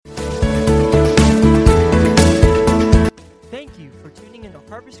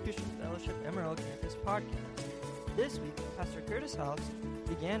House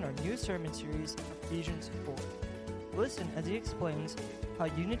began our new sermon series, Ephesians 4. Listen as he explains how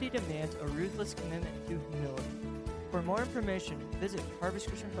unity demands a ruthless commitment to humility. For more information, visit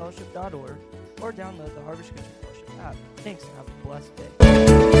harvestchristianfellowship.org or download the Harvest Christian Fellowship app. Thanks and have a blessed day.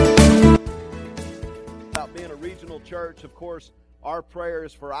 About being a regional church, of course, our prayer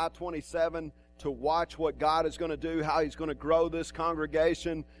is for I-27 to watch what God is going to do, how He's going to grow this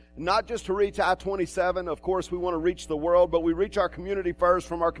congregation. Not just to reach I-27, of course we want to reach the world, but we reach our community first.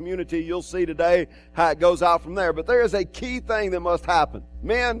 From our community, you'll see today how it goes out from there. But there is a key thing that must happen.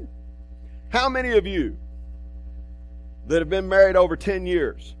 Men, how many of you that have been married over 10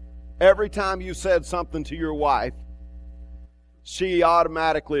 years, every time you said something to your wife, she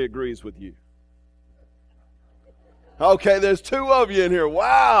automatically agrees with you? Okay, there's two of you in here.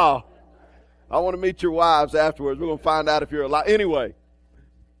 Wow. I want to meet your wives afterwards. We're going to find out if you're alive. Anyway.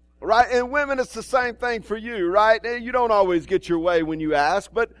 Right? And women, it's the same thing for you, right? You don't always get your way when you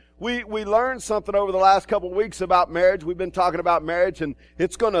ask, but we learned something over the last couple of weeks about marriage. We've been talking about marriage, and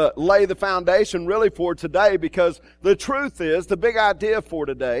it's going to lay the foundation really for today, because the truth is, the big idea for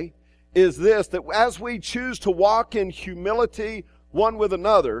today is this, that as we choose to walk in humility one with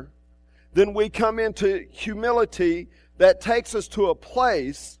another, then we come into humility that takes us to a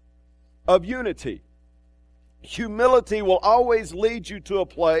place of unity. Humility will always lead you to a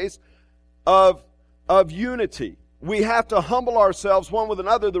place of unity. We have to humble ourselves one with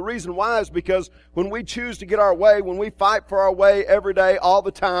another. The reason why is because when we choose to get our way, when we fight for our way every day, all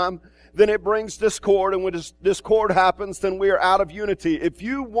the time, then it brings discord. And when discord happens, then we are out of unity. If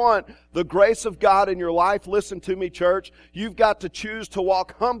you want the grace of God in your life, listen to me, church, you've got to choose to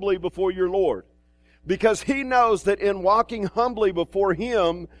walk humbly before your Lord. Because He knows that in walking humbly before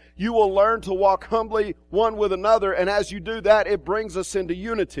Him, you will learn to walk humbly one with another. And as you do that, it brings us into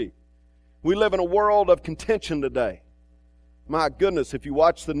unity. We live in a world of contention today. My goodness, if you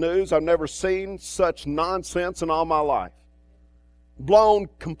watch the news, I've never seen such nonsense in all my life. Blown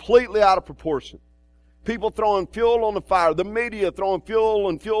completely out of proportion. People throwing fuel on the fire. The media throwing fuel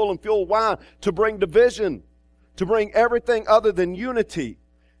and fuel and fuel. Why? To bring division. To bring everything other than unity.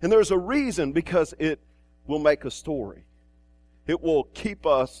 And there's a reason, because it will make a story. It will keep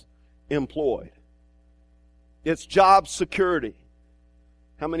us employed. It's job security.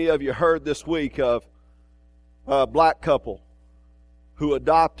 How many of you heard this week of a black couple who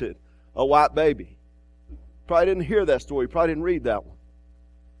adopted a white baby? Probably didn't hear that story. Probably didn't read that one.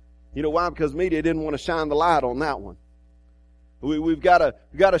 You know why? Because media didn't want to shine the light on that one. We've got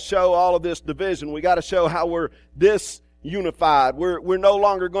to show all of this division. We got to show how we're disunified. We're no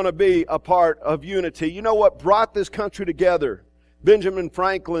longer going to be a part of unity. You know what brought this country together? Benjamin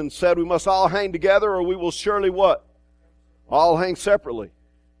Franklin said we must all hang together, or we will surely what? All hang separately.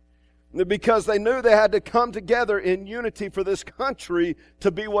 Because they knew they had to come together in unity for this country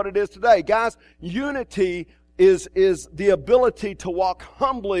to be what it is today. Guys, unity is the ability to walk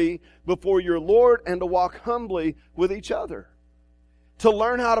humbly before your Lord and to walk humbly with each other. To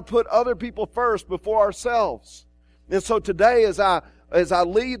learn how to put other people first before ourselves. And so today, as I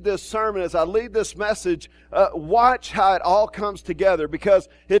lead this sermon, as I lead this message, watch how it all comes together, because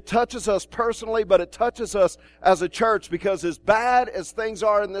it touches us personally, but it touches us as a church, because as bad as things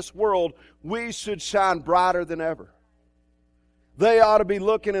are in this world, we should shine brighter than ever. They ought to be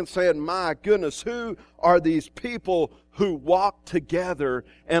looking and saying, my goodness, who are these people who walk together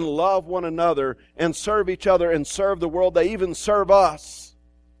and love one another and serve each other and serve the world? They even serve us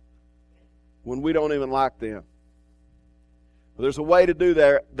when we don't even like them. There's a way to do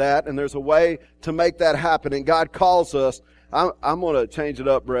that, and there's a way to make that happen, and God calls us. I'm going to change it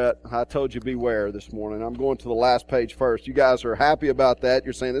up, Brett. I told you beware this morning. I'm going to the last page first. You guys are happy about that.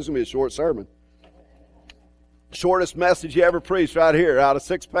 You're saying this is going to be a short sermon. Shortest message you ever preached right here. Out of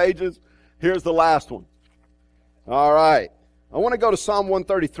 6 pages, here's the last one. All right. I want to go to Psalm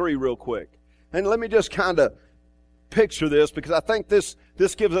 133 real quick. And let me just kind of picture this, because I think this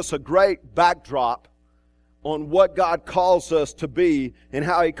gives us a great backdrop on what God calls us to be and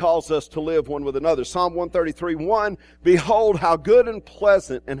how He calls us to live one with another. Psalm 133:1, behold how good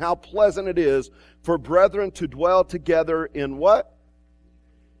and how pleasant it is for brethren to dwell together in what?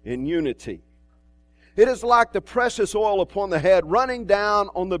 In unity. It is like the precious oil upon the head, running down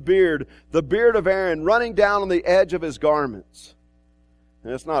on the beard of Aaron, running down on the edge of his garments.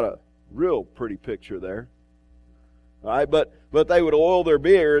 And it's not a real pretty picture there. All right, but they would oil their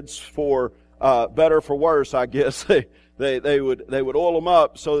beards for better for worse, I guess. They would oil them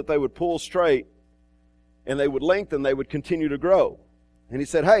up so that they would pull straight, and they would lengthen, they would continue to grow. And he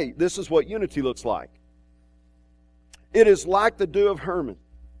said, hey, this is what unity looks like. It is like the dew of Hermon,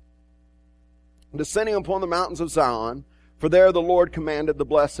 descending upon the mountains of Zion. For there the Lord commanded the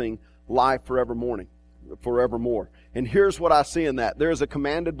blessing, life forevermore. And here's what I see in that. There is a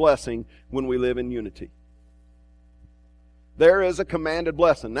commanded blessing when we live in unity. There is a commanded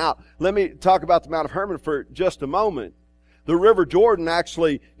blessing. Now, let me talk about the Mount of Hermon for just a moment. The River Jordan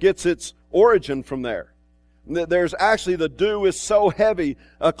actually gets its origin from there. There's actually, the dew is so heavy,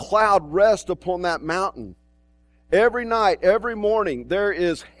 a cloud rests upon that mountain. Every night, every morning, there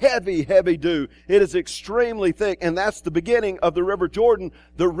is heavy, heavy dew. It is extremely thick, and that's the beginning of the River Jordan,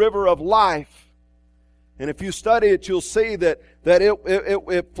 the river of life. And if you study it, you'll see that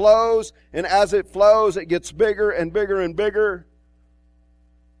it flows, and as it flows, it gets bigger and bigger and bigger.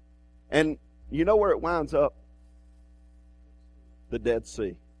 And you know where it winds up? The Dead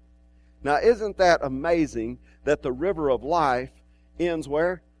Sea. Now, isn't that amazing that the river of life ends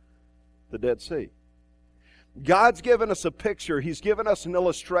where? The Dead Sea. God's given us a picture. He's given us an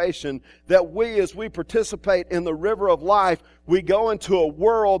illustration that we, as we participate in the river of life, we go into a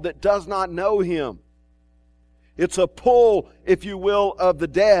world that does not know Him. It's a pull, if you will, of the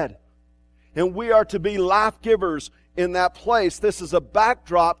dead. And we are to be life givers in that place. This is a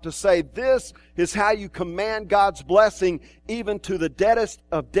backdrop to say this is how you command God's blessing even to the deadest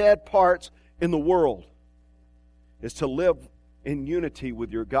of dead parts in the world. Is to live in unity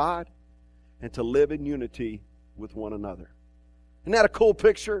with your God and to live in unity with one another. Isn't that a cool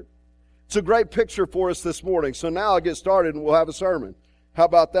picture? It's a great picture for us this morning. So now I'll get started and we'll have a sermon. How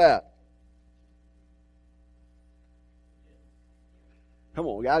about that? Come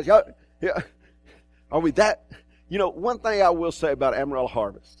on, guys. Yeah. Are we that? You know, one thing I will say about Amarillo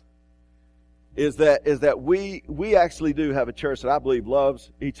Harvest is that we actually do have a church that I believe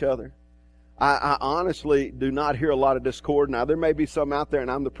loves each other. I honestly do not hear a lot of discord. Now, there may be some out there,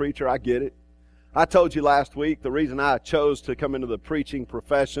 and I'm the preacher. I get it. I told you last week the reason I chose to come into the preaching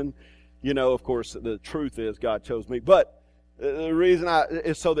profession, you know, of course, the truth is God chose me. But the reason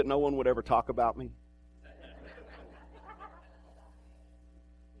is so that no one would ever talk about me.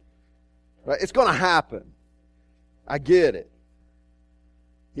 Right? It's going to happen. I get it.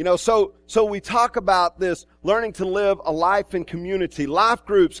 You know, so we talk about this, learning to live a life in community. Life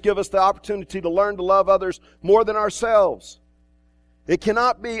groups give us the opportunity to learn to love others more than ourselves. It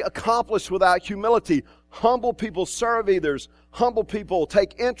cannot be accomplished without humility. Humble people serve others. Humble people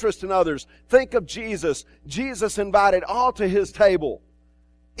take interest in others. Think of Jesus. Jesus invited all to His table.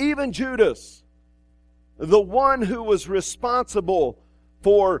 Even Judas, the one who was responsible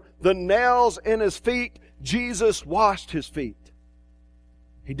for the nails in his feet, Jesus washed his feet.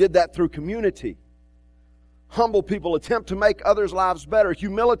 He did that through community. Humble people attempt to make others' lives better.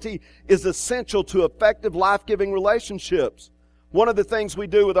 Humility is essential to effective life-giving relationships. One of the things we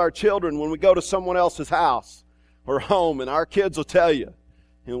do with our children when we go to someone else's house or home, and our kids will tell you,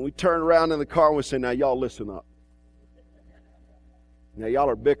 and we turn around in the car and we say, now y'all listen up. Now y'all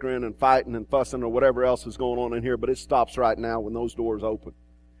are bickering and fighting and fussing or whatever else is going on in here, but it stops right now when those doors open.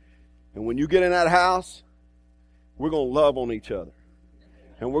 And when you get in that house, we're going to love on each other.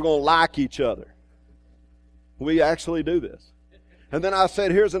 And we're going to like each other. We actually do this. And then I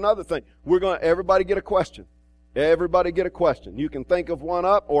said, here's another thing. Everybody get a question. Everybody get a question. You can think of one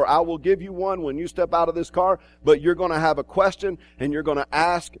up, or I will give you one when you step out of this car, but you're going to have a question, and you're going to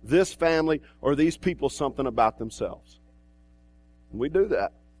ask this family or these people something about themselves. We do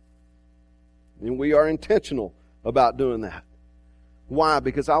that. And we are intentional about doing that. Why?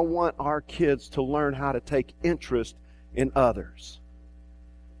 Because I want our kids to learn how to take interest in others.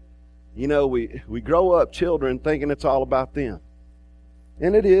 You know, we grow up children thinking it's all about them.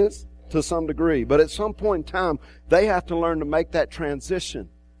 And it is to some degree. But at some point in time, they have to learn to make that transition.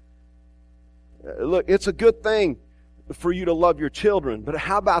 Look, it's a good thing for you to love your children. But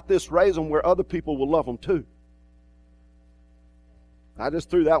how about this? Raise them where other people will love them too. I just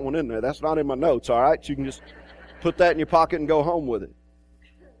threw that one in there. That's not in my notes, all right? You can just put that in your pocket and go home with it.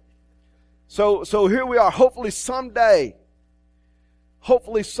 So here we are. Hopefully someday,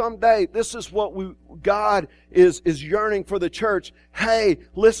 this is what God is yearning for the church. Hey,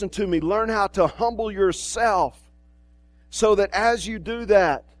 listen to me. Learn how to humble yourself so that as you do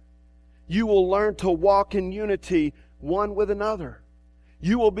that, you will learn to walk in unity one with another.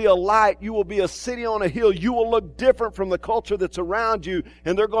 You will be a light. You will be a city on a hill. You will look different from the culture that's around you,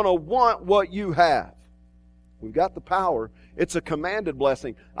 and they're going to want what you have. We've got the power. It's a commanded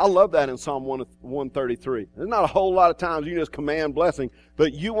blessing. I love that in Psalm 133. There's not a whole lot of times you just command blessing,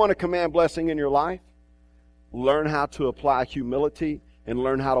 but you want to command blessing in your life? Learn how to apply humility and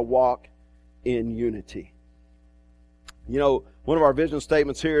learn how to walk in unity. You know, one of our vision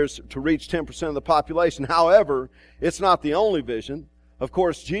statements here is to reach 10% of the population. However, it's not the only vision. Of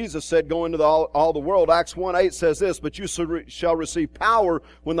course, Jesus said, go into all the world. Acts 1:8 says this, but you shall receive power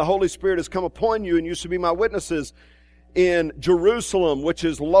when the Holy Spirit has come upon you, and you shall be my witnesses in Jerusalem, which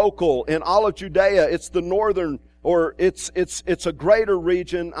is local, in all of Judea. It's the northern, or it's a greater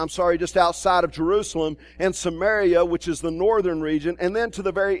region, just outside of Jerusalem, and Samaria, which is the northern region, and then to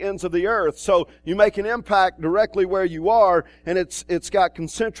the very ends of the earth. So you make an impact directly where you are, and it's got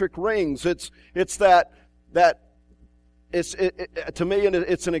concentric rings. To me,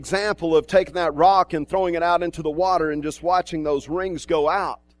 it's an example of taking that rock and throwing it out into the water and just watching those rings go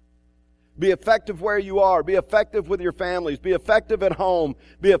out. Be effective where you are. Be effective with your families. Be effective at home.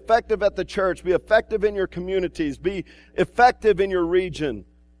 Be effective at the church. Be effective in your communities. Be effective in your region.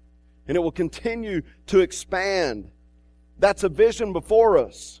 And it will continue to expand. That's a vision before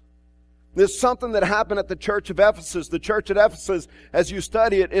us. There's something that happened at the church of Ephesus. The church at Ephesus, as you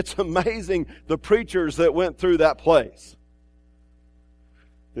study it, it's amazing the preachers that went through that place.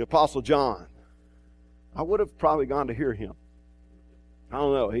 The Apostle John. I would have probably gone to hear him. I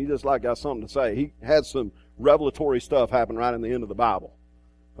don't know. He just got something to say. He had some revelatory stuff happen right in the end of the Bible.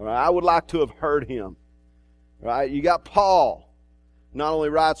 All right, I would like to have heard him. All right, you got Paul. Not only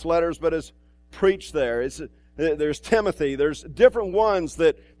writes letters, but has preached there. There's Timothy. There's different ones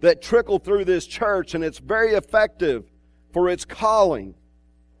that trickle through this church, and it's very effective for its calling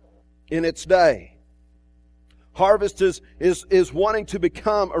in its day. Harvest is wanting to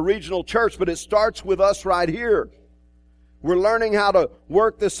become a regional church, but it starts with us right here. We're learning how to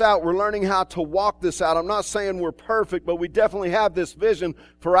work this out. We're learning how to walk this out. I'm not saying we're perfect, but we definitely have this vision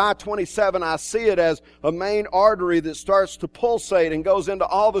for I-27. I see it as a main artery that starts to pulsate and goes into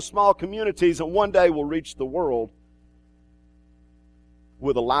all the small communities, and one day we'll reach the world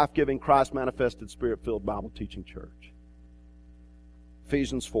with a life-giving, Christ-manifested, Spirit-filled, Bible-teaching church.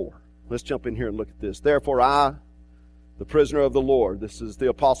 Ephesians 4. Let's jump in here and look at this. Therefore I, the prisoner of the Lord, this is the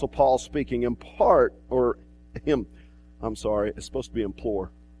Apostle Paul speaking, it's supposed to be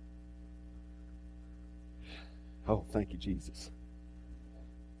implore. Oh, thank you, Jesus.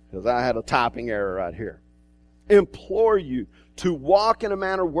 Because I had a typing error right here. Implore you to walk in a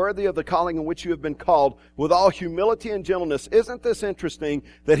manner worthy of the calling in which you have been called, with all humility and gentleness. Isn't this interesting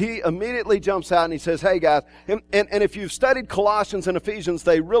that he immediately jumps out and he says, hey guys, and if you've studied Colossians and Ephesians,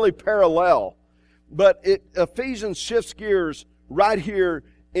 they really parallel. But Ephesians shifts gears right here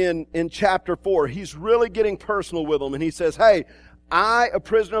in chapter 4. He's really getting personal with them, and he says, hey, I, a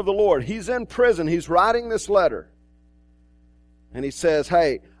prisoner of the Lord. He's in prison. He's writing this letter. And he says,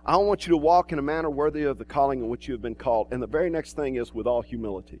 hey, I want you to walk in a manner worthy of the calling in which you have been called. And the very next thing is with all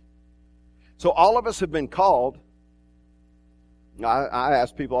humility. So all of us have been called. I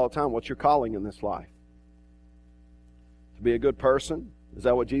ask people all the time, what's your calling in this life? To be a good person? Is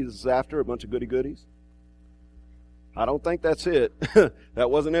that what Jesus is after? A bunch of goody-goodies? I don't think that's it. That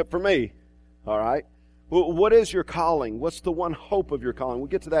wasn't it for me. All right? Well, what is your calling? What's the one hope of your calling? We'll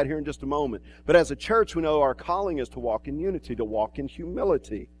get to that here in just a moment. But as a church, we know our calling is to walk in unity, to walk in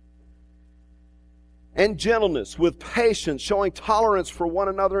humility. And gentleness, with patience, showing tolerance for one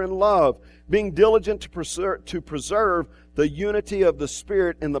another in love, being diligent to preserve the unity of the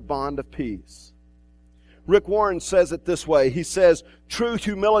Spirit in the bond of peace. Rick Warren says it this way. He says, true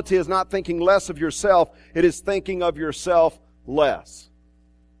humility is not thinking less of yourself, it is thinking of yourself less.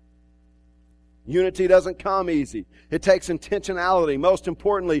 Unity doesn't come easy. It takes intentionality. Most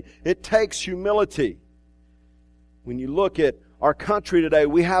importantly, it takes humility. When you look at our country today,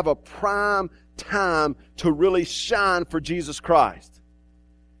 we have a prime time to really shine for Jesus Christ.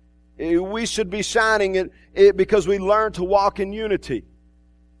 We should be shining it because we learn to walk in unity.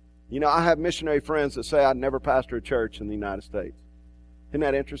 You know, I have missionary friends that say I'd never pastor a church in the United States. Isn't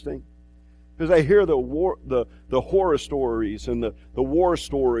that interesting? Because they hear the horror stories and the war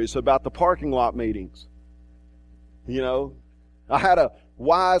stories about the parking lot meetings. You know, I had a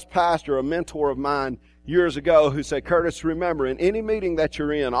wise pastor, a mentor of mine years ago, who said, Curtis, remember, in any meeting that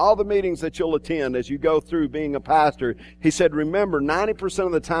you're in, all the meetings that you'll attend as you go through being a pastor, he said, remember, 90%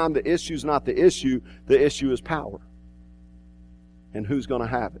 of the time the issue's not the issue is power. And who's going to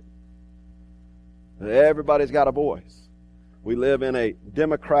have it? Everybody's got a voice. We live in a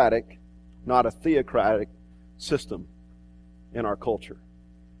democratic, not a theocratic system in our culture.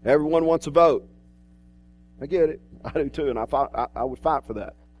 Everyone wants a vote. I get it. I do too, and I would fight for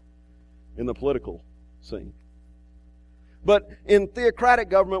that in the political scene. But in theocratic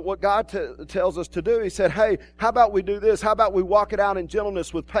government, what God tells us to do, He said, hey, how about we do this? How about we walk it out in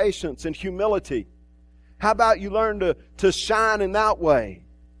gentleness with patience and humility? How about you learn to shine in that way?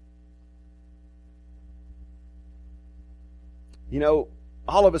 You know,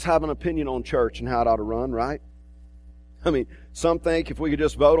 all of us have an opinion on church and how it ought to run, right? I mean, some think if we could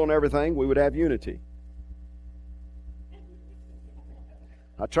just vote on everything, we would have unity.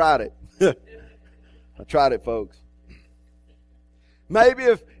 I tried it. I tried it, folks. Maybe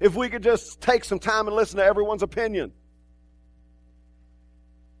if we could just take some time and listen to everyone's opinion.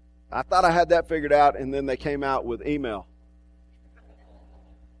 I thought I had that figured out, and then they came out with email.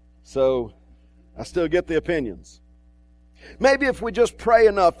 So I still get the opinions. Maybe if we just pray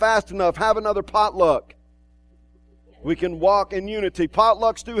enough, fast enough, have another potluck, we can walk in unity.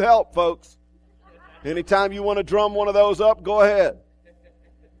 Potlucks do help, folks. Anytime you want to drum one of those up, go ahead.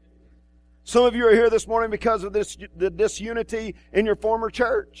 Some of you are here this morning because of the disunity in your former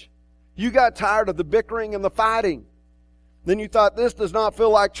church. You got tired of the bickering and the fighting. Then you thought, this does not feel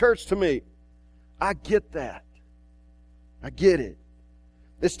like church to me. I get that. I get it.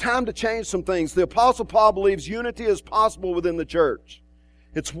 It's time to change some things. The Apostle Paul believes unity is possible within the church.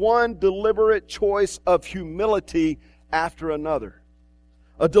 It's one deliberate choice of humility after another.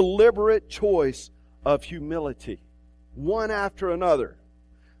 A deliberate choice of humility. One after another.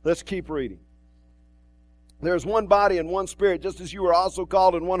 Let's keep reading. There's one body and one Spirit, just as you were also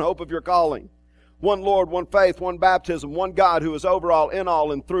called in one hope of your calling. One Lord, one faith, one baptism, one God who is over all, in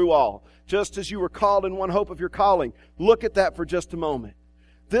all, and through all. Just as you were called in one hope of your calling. Look at that for just a moment.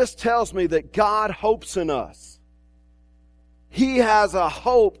 This tells me that God hopes in us. He has a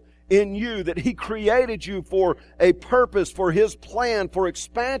hope in you, that He created you for a purpose, for His plan, for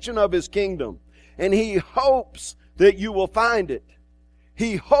expansion of His kingdom. And He hopes that you will find it.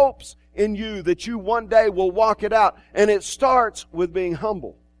 He hopes in you that you one day will walk it out. And it starts with being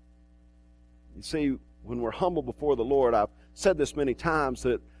humble. You see, when we're humble before the Lord, I've said this many times,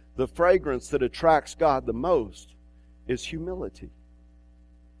 that the fragrance that attracts God the most is humility.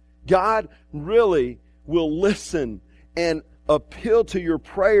 God really will listen and appeal to your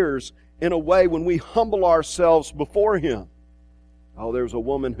prayers in a way when we humble ourselves before Him. Oh, there was a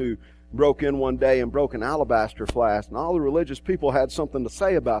woman who broke in one day and broke an alabaster flask, and all the religious people had something to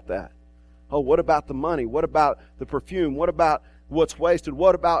say about that. Oh, what about the money? What about the perfume? What about what's wasted?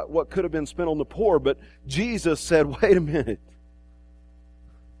 What about what could have been spent on the poor? But Jesus said, wait a minute.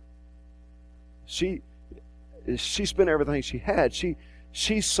 She spent everything she had.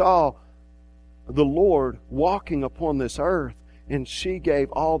 She saw the Lord walking upon this earth, and she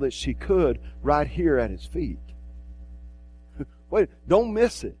gave all that she could right here at His feet. Wait, don't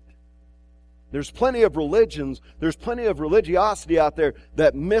miss it. There's plenty of religions, there's plenty of religiosity out there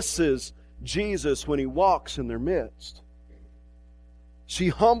that misses Jesus when He walks in their midst. She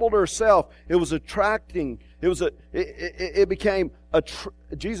humbled herself. It was attracting. Jesus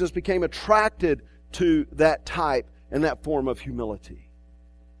became attracted to that type and that form of humility.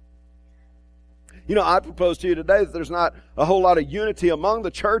 You know, I propose to you today that there's not a whole lot of unity among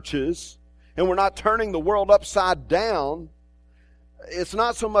the churches, and we're not turning the world upside down. It's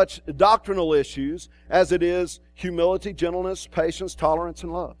not so much doctrinal issues as it is humility, gentleness, patience, tolerance,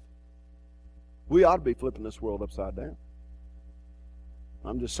 and love. We ought to be flipping this world upside down.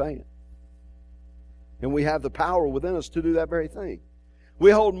 I'm just saying. And we have the power within us to do that very thing.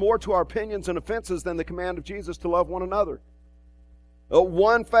 We hold more to our opinions and offenses than the command of Jesus to love one another.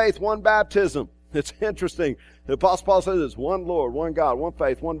 One faith, one baptism. It's interesting. The Apostle Paul says it's one Lord, one God, one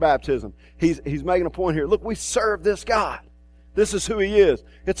faith, one baptism. He's making a point here. Look, we serve this God. This is who He is.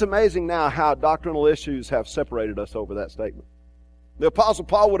 It's amazing now how doctrinal issues have separated us over that statement. The Apostle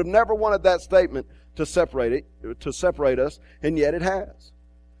Paul would have never wanted that statement to separate us, and yet it has.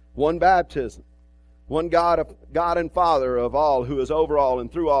 One baptism. One God and Father of all, who is over all and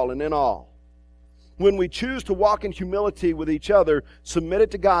through all and in all. When we choose to walk in humility with each other,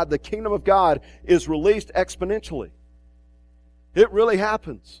 submitted to God, the kingdom of God is released exponentially. It really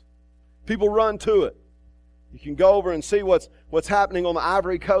happens. People run to it. You can go over and see what's happening on the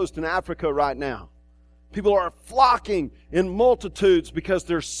Ivory Coast in Africa right now. People are flocking in multitudes because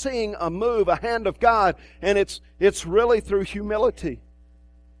they're seeing a move, a hand of God, and it's really through humility.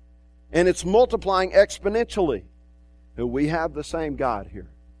 And it's multiplying exponentially. And we have the same God here.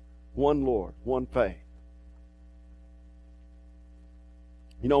 One Lord, one faith.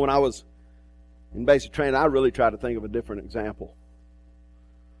 You know, when I was in basic training, I really tried to think of a different example.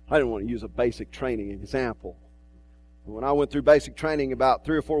 I didn't want to use a basic training example. When I went through basic training, about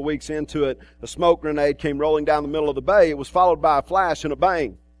 3 or 4 weeks into it, a smoke grenade came rolling down the middle of the bay. It was followed by a flash and a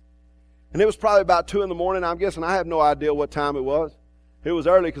bang. And it was probably about 2 in the morning. I'm guessing I have no idea what time it was. It was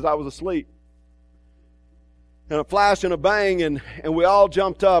early because I was asleep. And a flash and a bang, and we all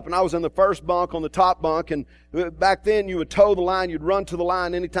jumped up, and I was in the first bunk on the top bunk, and back then you would tow the line, you'd run to the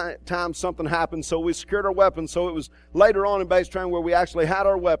line anytime something happened, so we secured our weapons. So it was later on in base training where we actually had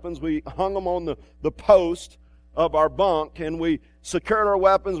our weapons. We hung them on the post of our bunk, and we secured our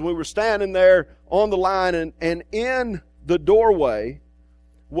weapons. We were standing there on the line, and in the doorway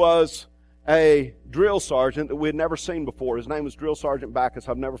was a drill sergeant that we had never seen before. His name was Drill Sergeant Backus.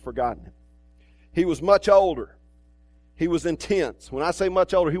 I've never forgotten him. He was much older. He was intense. When I say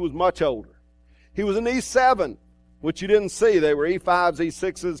much older, he was much older. He was an E7, which you didn't see. They were E5s,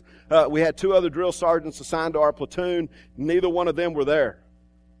 E6s. We had 2 other drill sergeants assigned to our platoon. Neither one of them were there.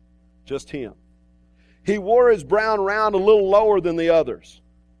 Just him. He wore his brown round a little lower than the others.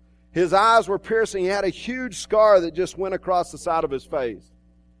 His eyes were piercing. He had a huge scar that just went across the side of his face.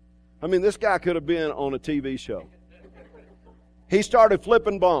 I mean, this guy could have been on a TV show. He started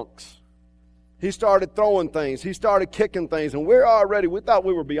flipping bunks. He started throwing things. He started kicking things. And we thought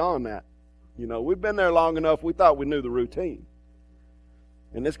we were beyond that. You know, we've been there long enough, we thought we knew the routine.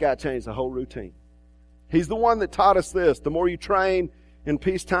 And this guy changed the whole routine. He's the one that taught us this. The more you train in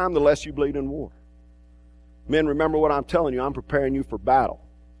peacetime, the less you bleed in war. Men, remember what I'm telling you. I'm preparing you for battle.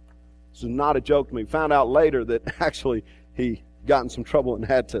 This is not a joke to me. Found out later that actually he got in some trouble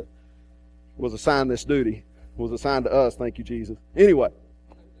and was assigned this duty. Was assigned to us. Thank you, Jesus. Anyway.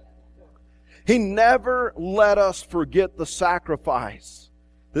 He never let us forget the sacrifice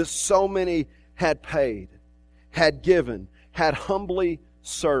that so many had paid, had given, had humbly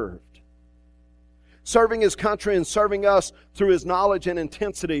served. Serving his country and serving us through his knowledge and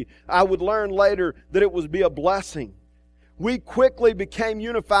intensity, I would learn later that it would be a blessing. We quickly became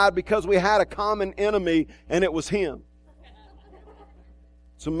unified because we had a common enemy, and it was him.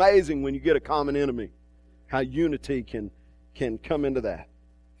 It's amazing when you get a common enemy, how unity can come into that.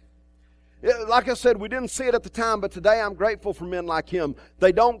 Like I said, we didn't see it at the time, but today I'm grateful for men like him.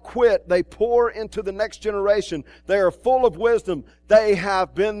 They don't quit. They pour into the next generation. They are full of wisdom. They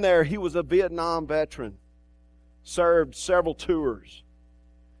have been there. He was a Vietnam veteran, served several tours.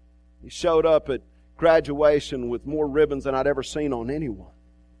 He showed up at graduation with more ribbons than I'd ever seen on anyone.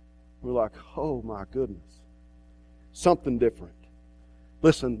 We're like, oh my goodness, something different.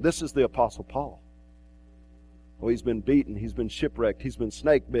 Listen, this is the Apostle Paul. Oh, he's been beaten. He's been shipwrecked. He's been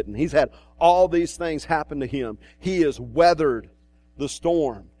snake bitten. He's had all these things happen to him. He has weathered the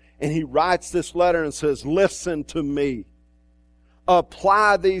storm. And he writes this letter and says, listen to me.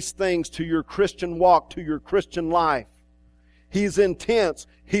 Apply these things to your Christian walk, to your Christian life. He's intense.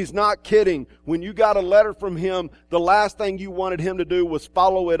 He's not kidding. When you got a letter from him, the last thing you wanted him to do was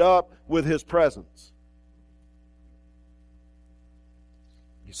follow it up with his presence.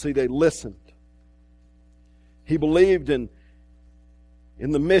 You see, they listened. He believed in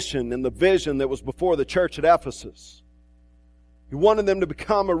the mission and the vision that was before the church at Ephesus. He wanted them to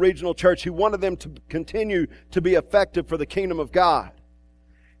become a regional church. He wanted them to continue to be effective for the kingdom of God.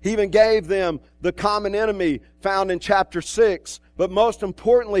 He even gave them the common enemy found in chapter 6. But most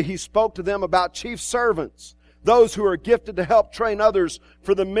importantly, he spoke to them about chief servants, those who are gifted to help train others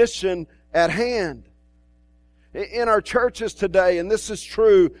for the mission at hand. In our churches today, and this is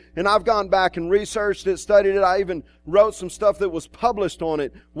true, and I've gone back and researched it, studied it, I even wrote some stuff that was published on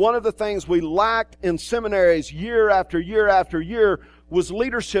it. One of the things we lacked in seminaries year after year after year was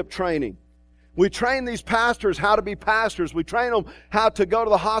leadership training. We train these pastors how to be pastors. We train them how to go to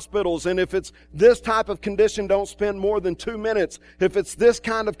the hospitals. And if it's this type of condition, don't spend more than 2 minutes. If it's this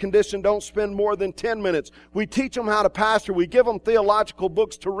kind of condition, don't spend more than 10 minutes. We teach them how to pastor. We give them theological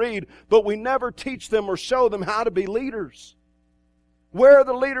books to read, but we never teach them or show them how to be leaders. Where are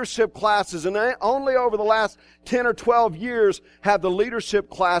the leadership classes? And only over the last 10 or 12 years have the leadership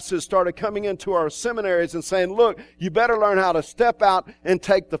classes started coming into our seminaries and saying, look, you better learn how to step out and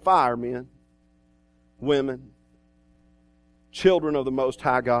take the fire, men. Women, children of the Most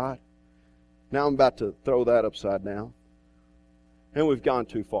High God. Now I'm about to throw that upside down. And we've gone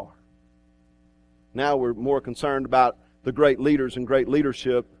too far. Now we're more concerned about the great leaders and great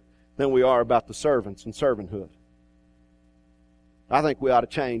leadership than we are about the servants and servanthood. I think we ought to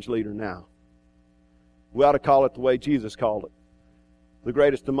change leader now. We ought to call it the way Jesus called it. The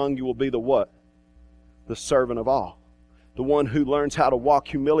greatest among you will be the what? The servant of all. The one who learns how to walk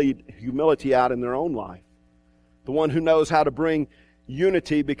humility out in their own life. The one who knows how to bring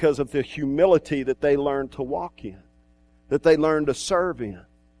unity because of the humility that they learn to walk in. That they learn to serve in.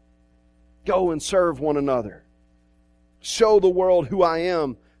 Go and serve one another. Show the world who I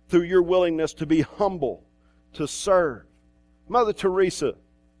am through your willingness to be humble, to serve. Mother Teresa,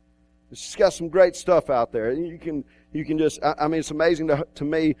 she's got some great stuff out there. You can just, I mean, it's amazing to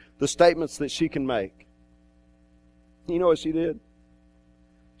me the statements that she can make. You know what she did?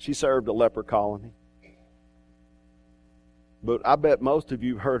 She served a leper colony. But I bet most of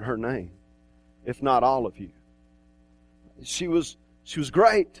you heard her name, if not all of you. She was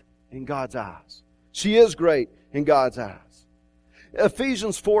great in God's eyes. She is great in God's eyes.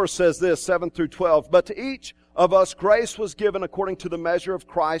 Ephesians 4 says this, 7 through 12, but to each of us grace was given according to the measure of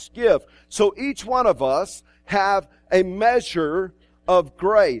Christ's gift. So each one of us have a measure of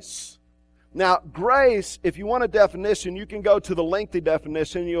grace. Now, grace, if you want a definition, you can go to the lengthy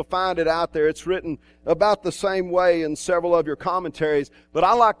definition. You'll find it out there. It's written about the same way in several of your commentaries. But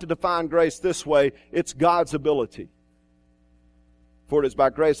I like to define grace this way. It's God's ability. For it is by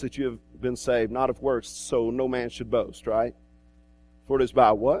grace that you have been saved, not of works, so no man should boast, right? For it is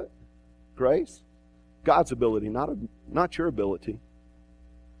by what? Grace? God's ability, not your ability.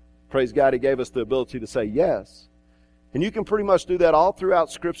 Praise God, He gave us the ability to say yes. And you can pretty much do that all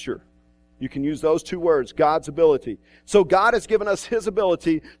throughout Scripture. You can use those two words, God's ability. So God has given us His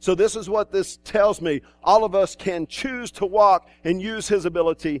ability. So this is what this tells me. All of us can choose to walk and use His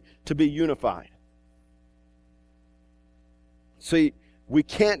ability to be unified. See, we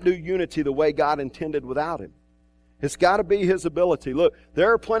can't do unity the way God intended without Him. It's got to be His ability. Look,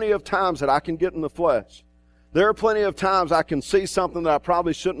 there are plenty of times that I can get in the flesh. There are plenty of times I can see something that I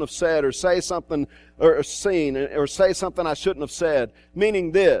probably shouldn't have said, or say something, or seen, or say something I shouldn't have said.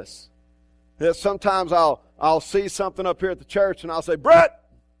 Meaning this, that sometimes I'll see something up here at the church and I'll say, Brett,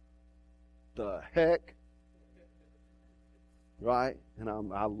 the heck? Right? And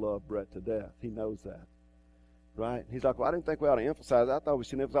I love Brett to death. He knows that. Right? He's like, well, I didn't think we ought to emphasize that. I thought we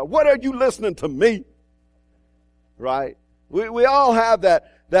should emphasize. What are you listening to me? Right? We all have that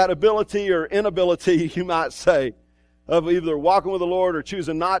ability or inability, you might say, of either walking with the Lord or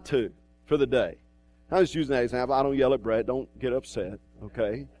choosing not to for the day. I'm just using that example. I don't yell at Brett. Don't get upset.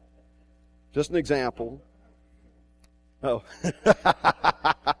 Okay? Just an example. Oh.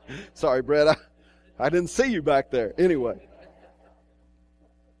 Sorry, Brett. I didn't see you back there. Anyway.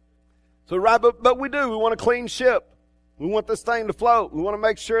 So, right, but we do. We want a clean ship. We want this thing to float. We want to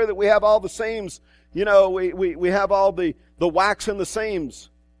make sure that we have all the seams. You know, we have all the wax in the seams.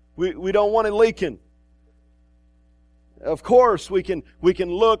 We don't want it leaking. Of course, we can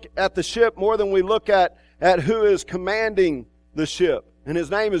look at the ship more than we look at who is commanding the ship. And His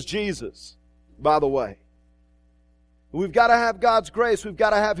name is Jesus, by the way. We've got to have God's grace. We've got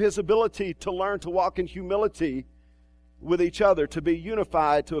to have His ability to learn to walk in humility with each other, to be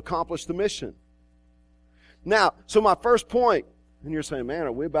unified, to accomplish the mission. Now, so my first point, and you're saying, man,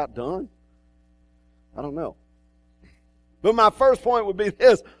 are we about done? I don't know. But my first point would be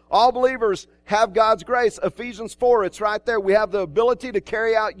this. All believers have God's grace. Ephesians 4, it's right there. We have the ability to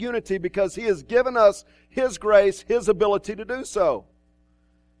carry out unity because He has given us His grace, His ability to do so.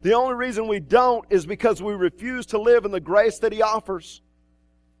 The only reason we don't is because we refuse to live in the grace that He offers.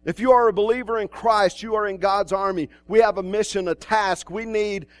 If you are a believer in Christ, you are in God's army. We have a mission, a task. We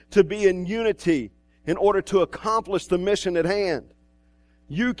need to be in unity in order to accomplish the mission at hand.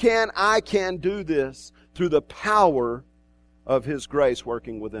 You can, I can do this through the power of His grace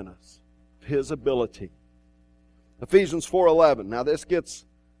working within us. His ability. Ephesians 4:11. Now this gets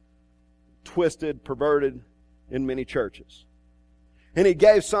twisted, perverted in many churches. And He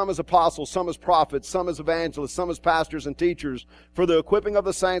gave some as apostles, some as prophets, some as evangelists, some as pastors and teachers for the equipping of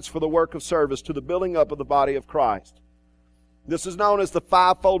the saints for the work of service to the building up of the body of Christ. This is known as the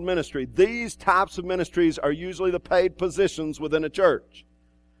fivefold ministry. These types of ministries are usually the paid positions within a church.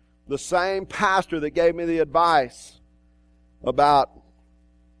 The same pastor that gave me the advice about,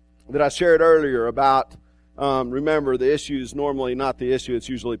 that I shared earlier about, remember the issue is normally not the issue, it's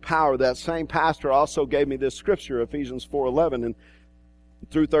usually power. That same pastor also gave me this scripture, Ephesians 4:11 and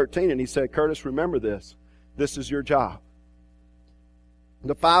through 13, and he said, Curtis, remember this. This is your job.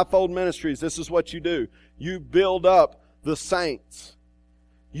 The fivefold ministries, this is what you do. You build up the saints.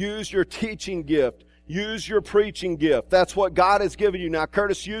 Use your teaching gift. Use your preaching gift. That's what God has given you. Now,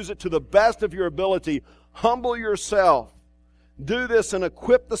 Curtis, use it to the best of your ability. Humble yourself. Do this and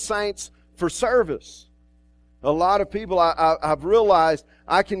equip the saints for service. A lot of people, I've realized,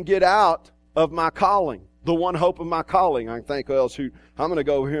 I can get out of my calling. The one hope of my calling. I think, well, shoot, I'm going to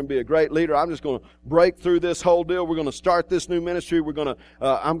go over here and be a great leader. I'm just going to break through this whole deal. We're going to start this new ministry.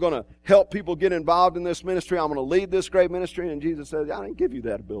 I'm going to help people get involved in this ministry. I'm going to lead this great ministry. And Jesus says, I didn't give you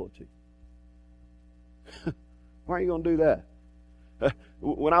that ability. Why are you going to do that?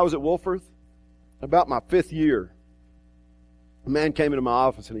 When I was at Wolforth, about my 5th year, a man came into my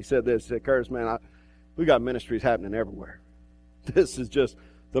office and he said this. He said, Curtis, man, we got ministries happening everywhere. This is just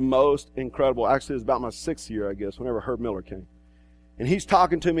the most incredible. Actually, it was about my 6th year, I guess, whenever Herb Miller came. And he's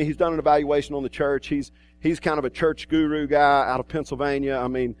talking to me. He's done an evaluation on the church. He's kind of a church guru guy out of Pennsylvania. I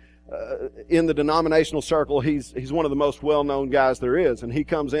mean, in the denominational circle, he's one of the most well-known guys there is. And he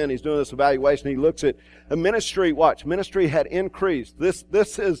comes in, he's doing this evaluation. He looks at a ministry. Watch, ministry had increased. This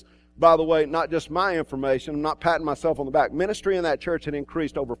is by the way, not just my information, I'm not patting myself on the back. Ministry in that church had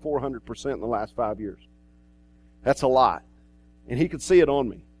increased over 400% in the last 5 years. That's a lot. And he could see it on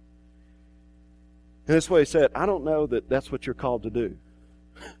me. And this way he said, I don't know that that's what you're called to do.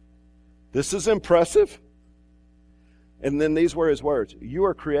 This is impressive. And then these were his words. You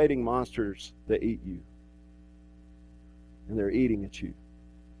are creating monsters that eat you. And they're eating at you.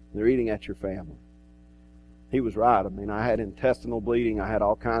 They're eating at your family. He was right. I mean, I had intestinal bleeding. I had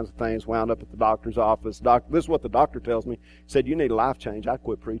all kinds of things wound up at the doctor's office. This is what the doctor tells me. He said, you need a life change. I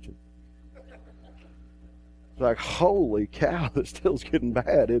quit preaching. It's like, holy cow, this still's getting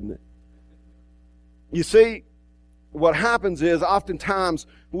bad, isn't it? You see, what happens is oftentimes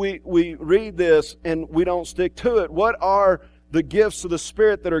we read this and we don't stick to it. What are the gifts of the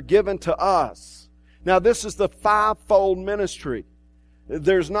Spirit that are given to us? Now, this is the fivefold ministry.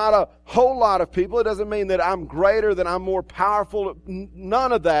 There's not a whole lot of people. It doesn't mean that I'm greater, that I'm more powerful.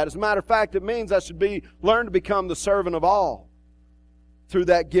 None of that. As a matter of fact, it means I should learn to become the servant of all through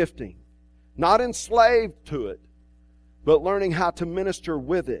that gifting. Not enslaved to it, but learning how to minister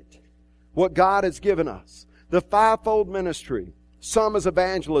with it. What God has given us. The fivefold ministry. Some as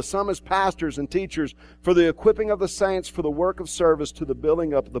evangelists, some as pastors and teachers, for the equipping of the saints for the work of service to the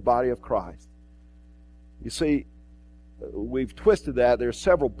building up of the body of Christ. You see, we've twisted that. There are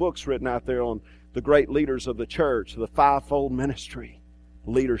several books written out there on the great leaders of the church, the fivefold ministry,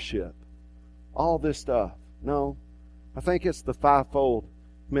 leadership, all this stuff. No, I think it's the fivefold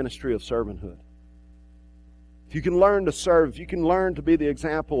ministry of servanthood. If you can learn to serve, if you can learn to be the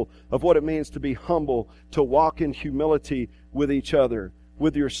example of what it means to be humble, to walk in humility with each other,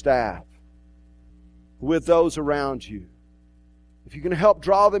 with your staff, with those around you, if you can help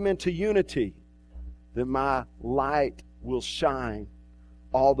draw them into unity, then my light will shine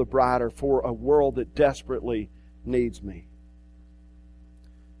all the brighter for a world that desperately needs me.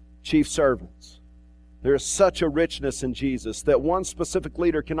 Chief servants. There is such a richness in Jesus that one specific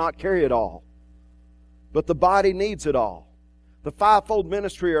leader cannot carry it all. But the body needs it all. The fivefold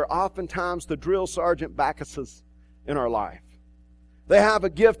ministry are oftentimes the drill sergeant Bacchuses in our life. They have a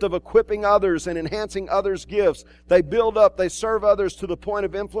gift of equipping others and enhancing others' gifts. They build up, they serve others to the point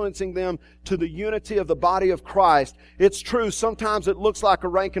of influencing them to the unity of the body of Christ. It's true, sometimes it looks like a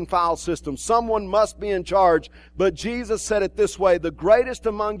rank and file system. Someone must be in charge. But Jesus said it this way, the greatest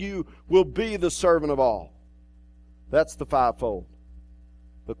among you will be the servant of all. That's the fivefold.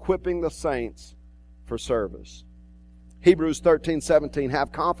 Equipping the saints for service. Hebrews 13:17,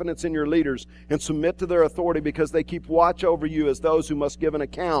 have confidence in your leaders and submit to their authority because they keep watch over you as those who must give an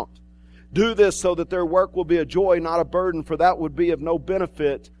account. Do this so that their work will be a joy, not a burden, for that would be of no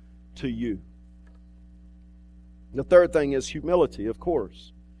benefit to you. The third thing is humility, of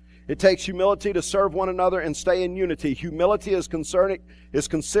course. It takes humility to serve one another and stay in unity. Humility is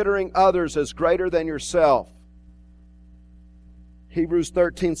considering others as greater than yourself. Hebrews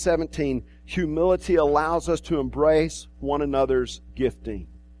 13:17, humility allows us to embrace one another's gifting.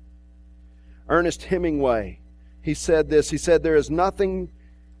 Ernest Hemingway, he said this, he said, there is nothing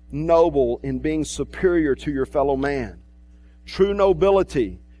noble in being superior to your fellow man. True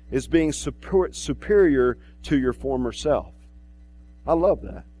nobility is being superior to your former self. I love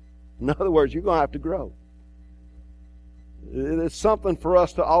that. In other words, you're going to have to grow. It's something for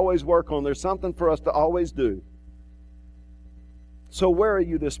us to always work on. There's something for us to always do. So where are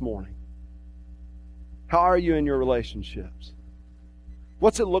you this morning? How are you in your relationships?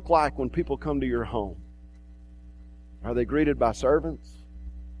 What's it look like when people come to your home? Are they greeted by servants?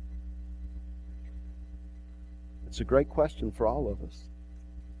 It's a great question for all of us.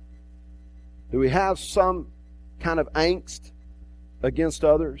 Do we have some kind of angst against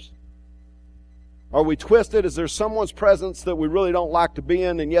others? Are we twisted? Is there someone's presence that we really don't like to be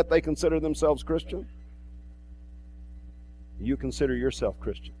in and yet they consider themselves Christian? You consider yourself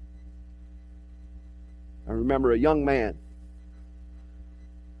Christian. I remember a young man.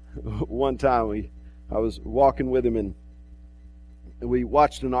 One time I was walking with him and we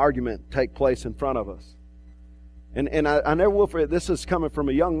watched an argument take place in front of us. And I never will forget, this is coming from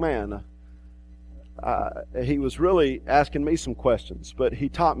a young man. He was really asking me some questions, but he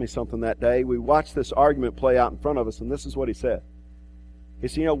taught me something that day. We watched this argument play out in front of us, and this is what he said. He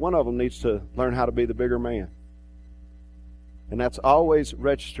said, one of them needs to learn how to be the bigger man. And that's always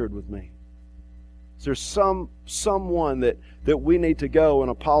registered with me. Is there someone that we need to go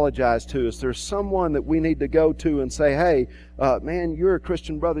and apologize to? Is there someone that we need to go to and say, hey, man, you're a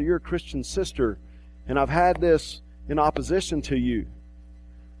Christian brother, you're a Christian sister, and I've had this in opposition to you.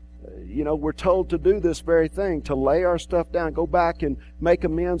 We're told to do this very thing, to lay our stuff down, go back and make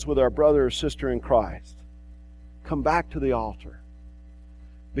amends with our brother or sister in Christ. Come back to the altar.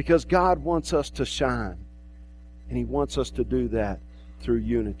 Because God wants us to shine. And He wants us to do that through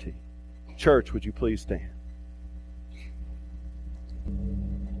unity. Church, would you please stand?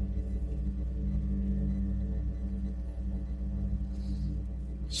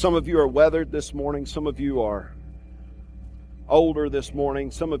 Some of you are weathered this morning. Some of you are older this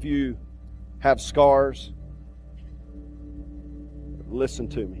morning. Some of you have scars. Listen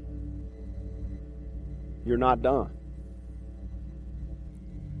to me. You're not done.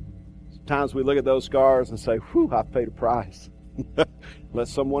 Sometimes we look at those scars and say, whew, I've paid a price. Let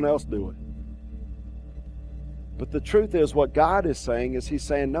someone else do it. But the truth is, what God is saying is He's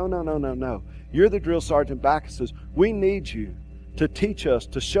saying, no. You're the drill sergeant back and says, we need you to teach us,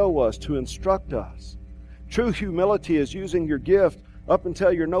 to show us, to instruct us. True humility is using your gift up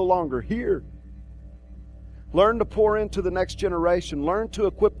until you're no longer here. Learn to pour into the next generation. Learn to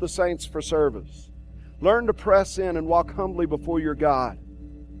equip the saints for service. Learn to press in and walk humbly before your God.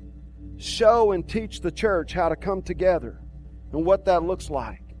 Show and teach the church how to come together and what that looks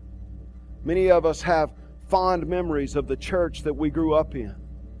like. Many of us have fond memories of the church that we grew up in,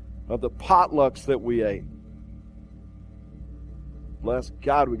 of the potlucks that we ate. Bless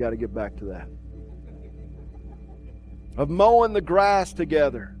God, we got to get back to that. Of mowing the grass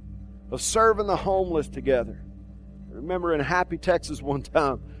together, of serving the homeless together. I remember in Happy, Texas one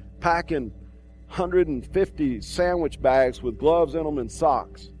time, packing 150 sandwich bags with gloves in them and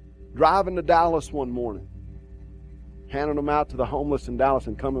socks. Driving to Dallas one morning, handing them out to the homeless in Dallas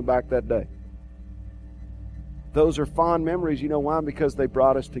and coming back that day. Those are fond memories. You know why? Because they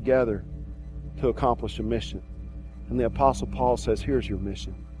brought us together to accomplish a mission. And the Apostle Paul says, here's your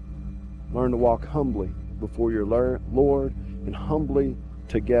mission. Learn to walk humbly before your Lord and humbly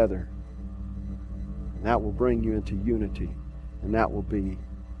together. And that will bring you into unity. And that will be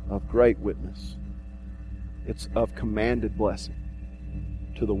of great witness. It's of commanded blessing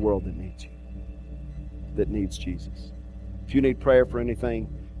to the world that needs you, that needs Jesus. If you need prayer for anything,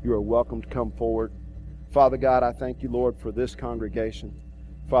 you are welcome to come forward. Father God, I thank you, Lord, for this congregation.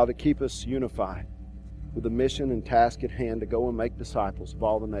 Father, keep us unified with the mission and task at hand to go and make disciples of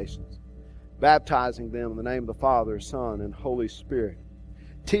all the nations, baptizing them in the name of the Father, Son, and Holy Spirit,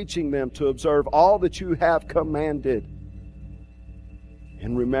 teaching them to observe all that you have commanded,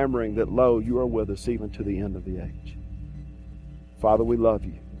 and remembering that, lo, you are with us even to the end of the age. Father, we love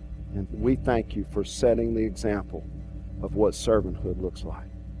you, and we thank you for setting the example of what servanthood looks like.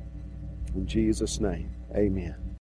 In Jesus' name, amen.